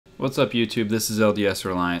What's up YouTube, this is LDS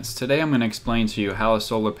Reliance. Today I'm going to explain to you how a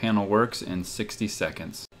solar panel works in 60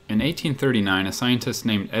 seconds. In 1839, a scientist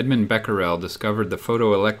named Edmund Becquerel discovered the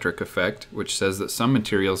photoelectric effect, which says that some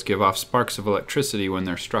materials give off sparks of electricity when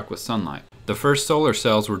they're struck with sunlight. The first solar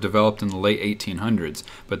cells were developed in the late 1800s,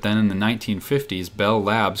 but then in the 1950s, Bell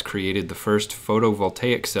Labs created the first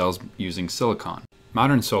photovoltaic cells using silicon.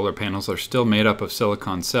 Modern solar panels are still made up of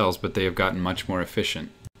silicon cells, but they have gotten much more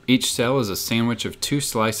efficient. Each cell is a sandwich of two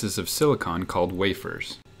slices of silicon called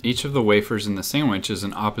wafers. Each of the wafers in the sandwich is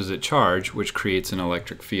an opposite charge, which creates an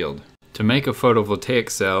electric field. To make a photovoltaic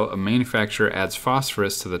cell, a manufacturer adds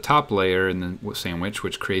phosphorus to the top layer in the sandwich,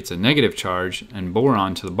 which creates a negative charge, and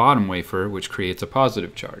boron to the bottom wafer, which creates a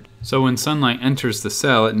positive charge. So when sunlight enters the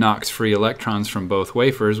cell, it knocks free electrons from both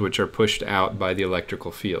wafers, which are pushed out by the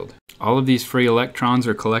electrical field. All of these free electrons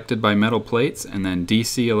are collected by metal plates, and then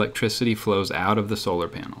DC electricity flows out of the solar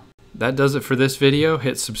panel. That does it for this video.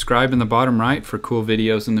 Hit subscribe in the bottom right for cool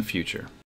videos in the future.